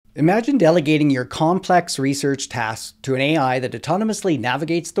Imagine delegating your complex research tasks to an AI that autonomously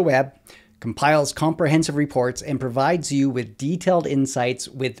navigates the web, compiles comprehensive reports, and provides you with detailed insights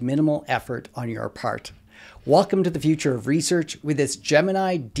with minimal effort on your part. Welcome to the future of research with this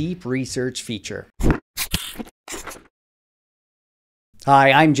Gemini Deep Research feature.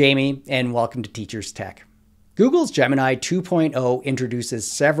 Hi, I'm Jamie, and welcome to Teachers Tech. Google's Gemini 2.0 introduces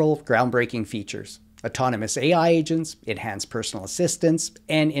several groundbreaking features: autonomous AI agents, enhanced personal assistance,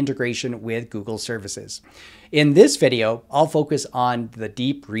 and integration with Google services. In this video, I'll focus on the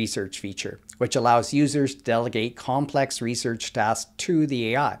Deep Research feature, which allows users to delegate complex research tasks to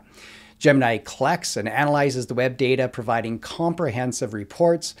the AI. Gemini collects and analyzes the web data, providing comprehensive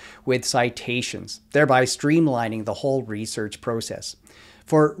reports with citations, thereby streamlining the whole research process.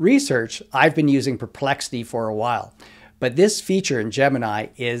 For research, I've been using Perplexity for a while, but this feature in Gemini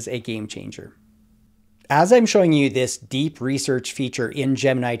is a game changer. As I'm showing you this deep research feature in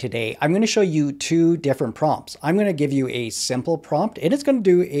Gemini today, I'm going to show you two different prompts. I'm going to give you a simple prompt and it's going to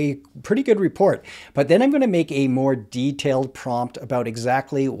do a pretty good report, but then I'm going to make a more detailed prompt about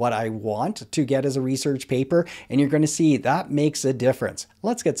exactly what I want to get as a research paper, and you're going to see that makes a difference.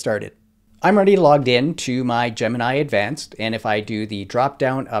 Let's get started. I'm already logged in to my Gemini Advanced, and if I do the drop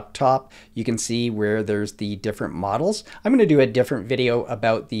down up top, you can see where there's the different models. I'm going to do a different video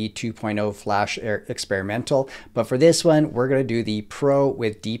about the 2.0 Flash Experimental, but for this one, we're going to do the Pro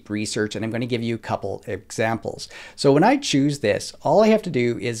with Deep Research, and I'm going to give you a couple examples. So when I choose this, all I have to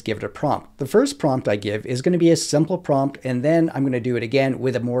do is give it a prompt. The first prompt I give is going to be a simple prompt, and then I'm going to do it again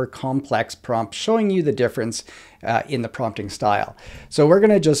with a more complex prompt, showing you the difference in the prompting style. So we're going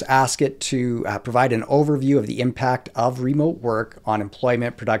to just ask it to provide an overview of the impact of remote work on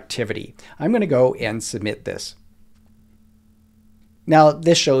employment productivity. I'm going to go and submit this. Now,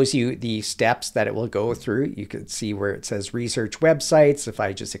 this shows you the steps that it will go through. You can see where it says research websites. If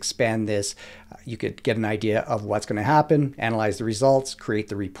I just expand this, you could get an idea of what's going to happen, analyze the results, create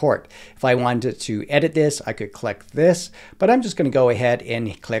the report. If I wanted to edit this, I could click this, but I'm just going to go ahead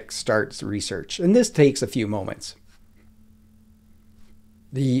and click Start Research. And this takes a few moments.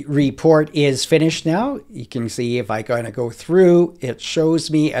 The report is finished now. You can see if I kind of go through, it shows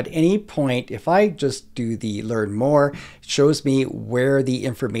me at any point, if I just do the learn more, it shows me where the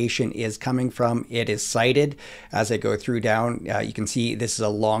information is coming from. It is cited as I go through down. You can see this is a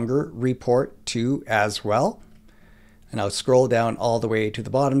longer report too as well. And I'll scroll down all the way to the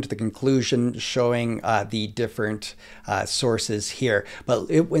bottom to the conclusion, showing the different sources here. But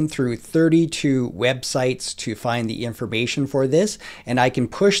it went through 32 websites to find the information for this. And I can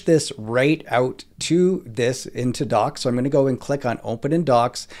push this right out to this into Docs. So I'm going to go and click on Open in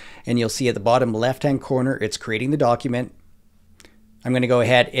Docs. And you'll see at the bottom left-hand corner, it's creating the document. I'm going to go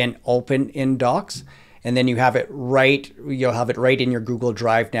ahead and open in Docs. And then you have it right, you'll have it right in your Google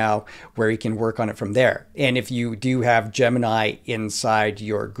Drive now, where you can work on it from there. And if you do have Gemini inside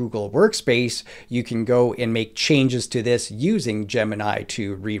your Google Workspace, you can go and make changes to this using Gemini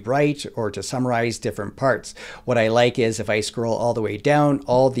to rewrite or to summarize different parts. What I like is if I scroll all the way down,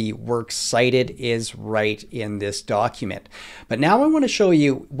 all the work cited is right in this document. But now I want to show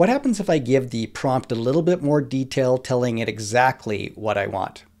you what happens if I give the prompt a little bit more detail, telling it exactly what I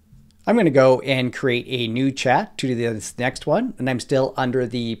want. I'm going to go and create a new chat to this next one, and I'm still under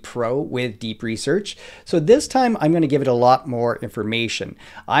the Pro with Deep Research. So this time I'm going to give it a lot more information.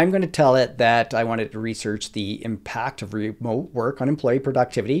 I'm going to tell it that I wanted to research the impact of remote work on employee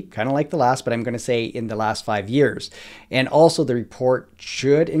productivity, kind of like the last, but I'm going to say in the last 5 years. And also the report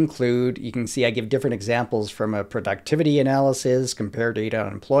should include, you can see I give different examples from a productivity analysis, compare data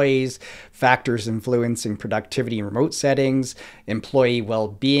on employees, factors influencing productivity in remote settings, employee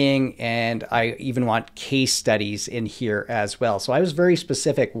well-being, and I even want case studies in here as well. So I was very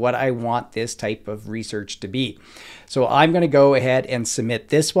specific what I want this type of research to be. So I'm going to go ahead and submit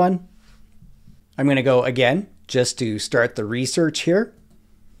this one. I'm going to go again just to start the research here.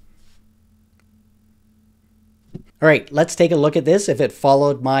 All right, let's take a look at this. If it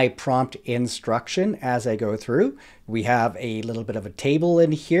followed my prompt instruction as I go through, we have a little bit of a table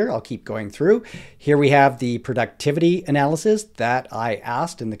in here. I'll keep going through. Here we have the productivity analysis that I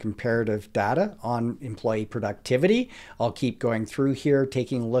asked in the comparative data on employee productivity. I'll keep going through here,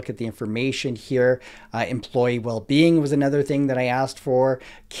 taking a look at the information here. Employee well-being was another thing that I asked for.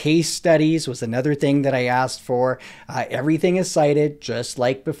 Case studies was another thing that I asked for. Everything is cited just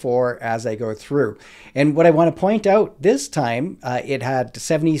like before as I go through. And what I want to point out this time, it had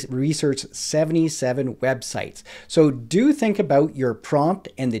researched 77 websites. So do think about your prompt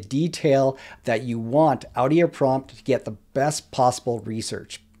and the detail that you want out of your prompt to get the best possible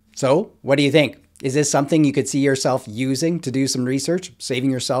research. So what do you think? Is this something you could see yourself using to do some research, saving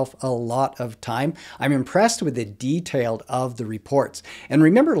yourself a lot of time? I'm impressed with the detail of the reports. And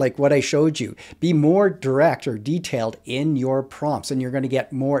remember, like what I showed you, be more direct or detailed in your prompts, and you're going to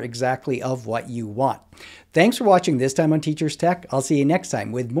get more exactly of what you want. Thanks for watching this time on Teachers Tech. I'll see you next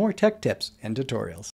time with more tech tips and tutorials.